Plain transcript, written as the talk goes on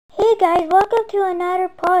guys, welcome to another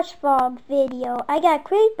Plush vlog video. I got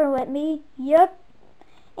Creeper with me,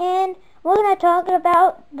 and we're gonna talk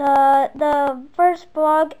about the first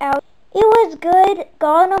vlog out. It was good.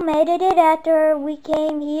 Gonno made it after we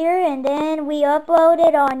came here, and then we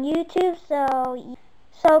uploaded on YouTube.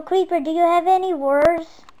 So Creeper, do you have any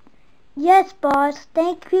words? Yes, boss.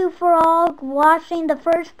 Thank you for all watching the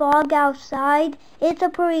first vlog outside. It's a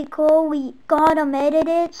pretty cool. We got him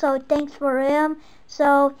edited, so thanks for him.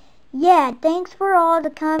 So yeah, thanks for all the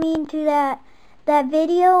coming to that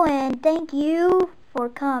video, and thank you for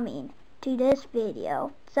coming to this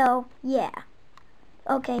video. So yeah.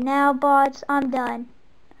 Okay, now boss, I'm done.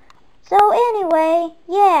 So anyway,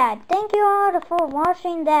 yeah, thank you all for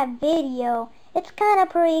watching that video. It's kind of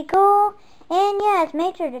pretty cool. And yes,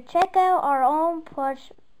 make sure to check out our own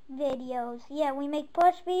Plush videos. Yeah, we make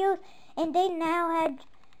Plush videos, and they now have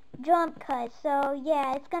jump cuts. So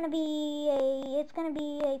yeah, it's gonna be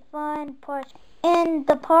a fun Plush. And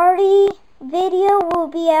the party video will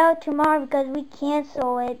be out tomorrow because we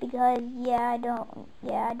cancel it because I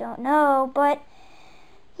don't know, but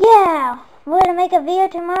yeah, we're gonna make a video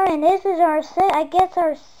tomorrow, and this is our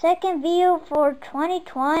second video for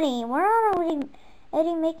 2020. We're not already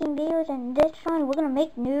making videos, and this time we're gonna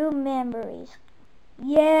make new memories.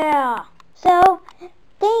 Yeah. So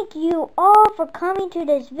thank you all for coming to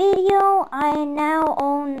this video. I now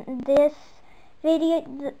own this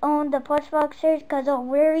video, own the Plush Vlog series, because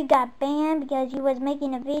O'Leary got banned because he was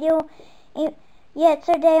making a video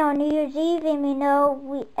yesterday on New Year's Eve,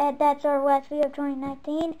 and that's our last video of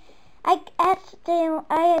 2019. I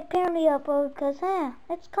apparently upload because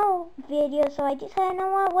it's cool video, so I just said, you know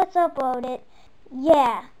what, let's upload it.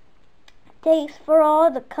 Yeah. Thanks for all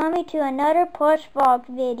the coming to another Plush Vlog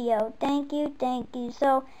video. Thank you.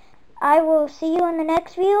 So I will see you in the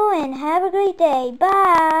next video, and have a great day.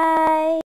 Bye.